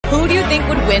do you think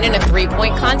would win in a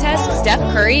three-point contest, Steph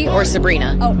Curry or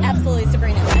Sabrina? Oh, absolutely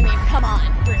Sabrina. I mean, come on.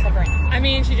 Sabrina. I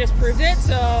mean, she just proved it,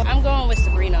 so I'm going with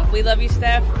Sabrina. We love you,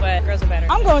 Steph, but girls are better.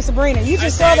 I'm going Sabrina. You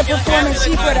just saw the performance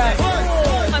she put up.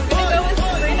 I'm going to go with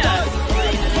Sabrina.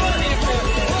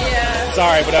 Yeah.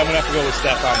 Sorry, but I'm going to have to go with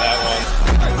Steph on that one.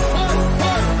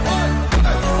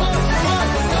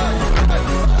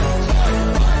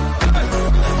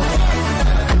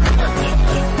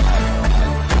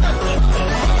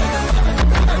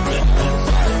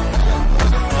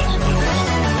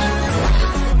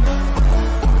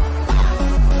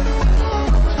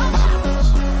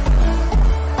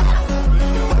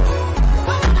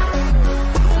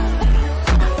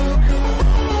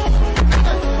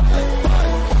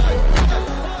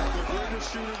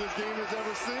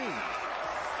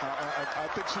 I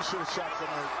think she should have shot from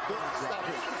the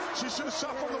She should have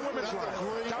shot from the women's line.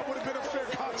 That would have been a fair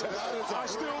contest. I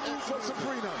still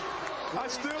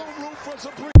root for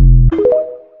Sabrina.